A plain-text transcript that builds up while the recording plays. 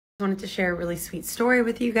Wanted to share a really sweet story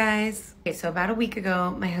with you guys. Okay, so about a week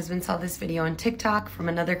ago, my husband saw this video on TikTok from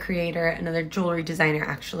another creator, another jewelry designer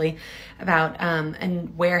actually, about a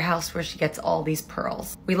warehouse where she gets all these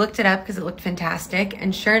pearls. We looked it up because it looked fantastic,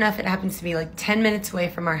 and sure enough, it happens to be like 10 minutes away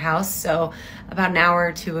from our house, so about an hour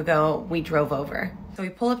or two ago, we drove over. So we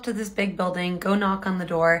pull up to this big building, go knock on the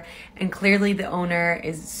door, and clearly the owner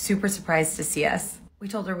is super surprised to see us. We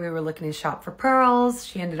told her we were looking to shop for pearls.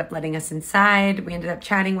 She ended up letting us inside. We ended up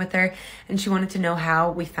chatting with her, and she wanted to know how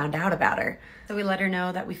we found out about her. So we let her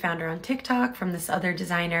know that we found her on TikTok from this other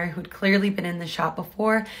designer who'd clearly been in the shop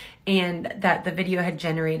before, and that the video had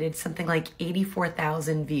generated something like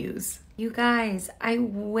 84,000 views. You guys, I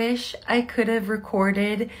wish I could have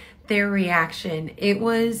recorded their reaction. It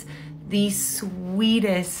was the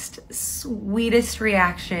sweetest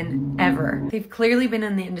reaction ever. They've clearly been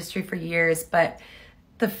in the industry for years, but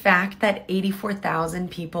the fact that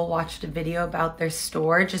 84,000 people watched a video about their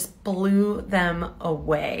store just blew them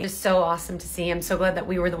away. Just so awesome to see. I'm so glad that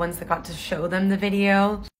we were the ones that got to show them the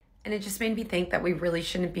video. And it just made me think that we really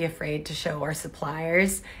shouldn't be afraid to show our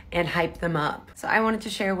suppliers and hype them up. So I wanted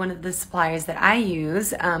to share one of the suppliers that I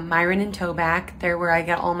use, Myron and Toback. They're where I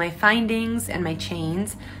get all my findings and my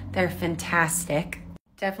chains. They're fantastic.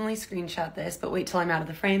 Definitely screenshot this, but wait till I'm out of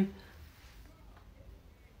the frame.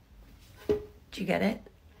 Did you get it?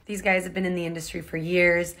 These guys have been in the industry for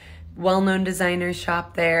years. Well-known designers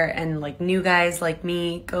shop there, and like new guys like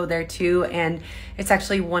me go there too. And it's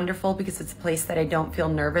actually wonderful because it's a place that I don't feel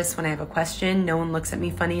nervous when I have a question. No one looks at me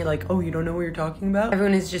funny like, oh, you don't know what you're talking about?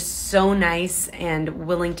 Everyone is just so nice and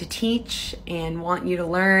willing to teach and want you to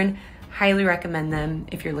learn. Highly recommend them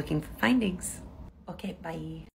if you're looking for findings. Okay, bye.